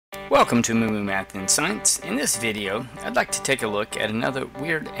Welcome to MooMooMath in Science. In this video, I'd like to take a look at another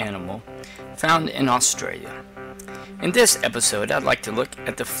weird animal found in Australia. In this episode, I'd like to look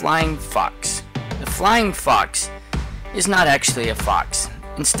at the flying fox. The flying fox is not actually a fox.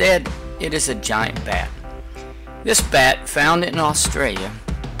 Instead, it is a giant bat. This bat, found in Australia,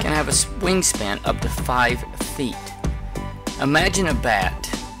 can have a wingspan up to 5 feet. Imagine a bat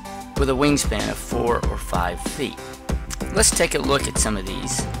with a wingspan of 4 or 5 feet. Let's take a look at some of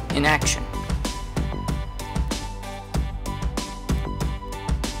these in action.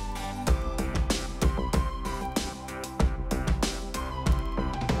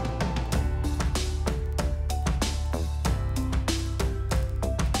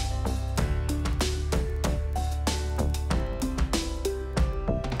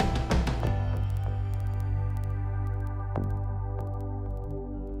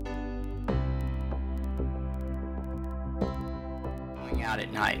 Out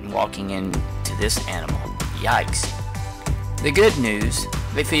at night and walking into this animal. Yikes. The good news,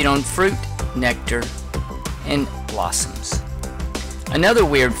 they feed on fruit, nectar, and blossoms. Another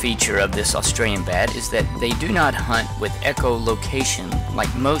weird feature of this Australian bat is that they do not hunt with echolocation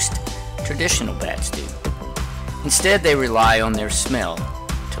like most traditional bats do. Instead, they rely on their smell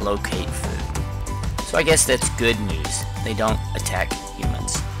to locate food. So I guess that's good news. They don't attack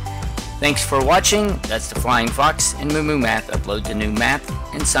humans. Thanks for watching. That's the Flying Fox, and MooMooMath uploads a new math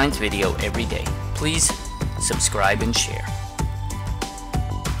and science video every day. Please subscribe and share.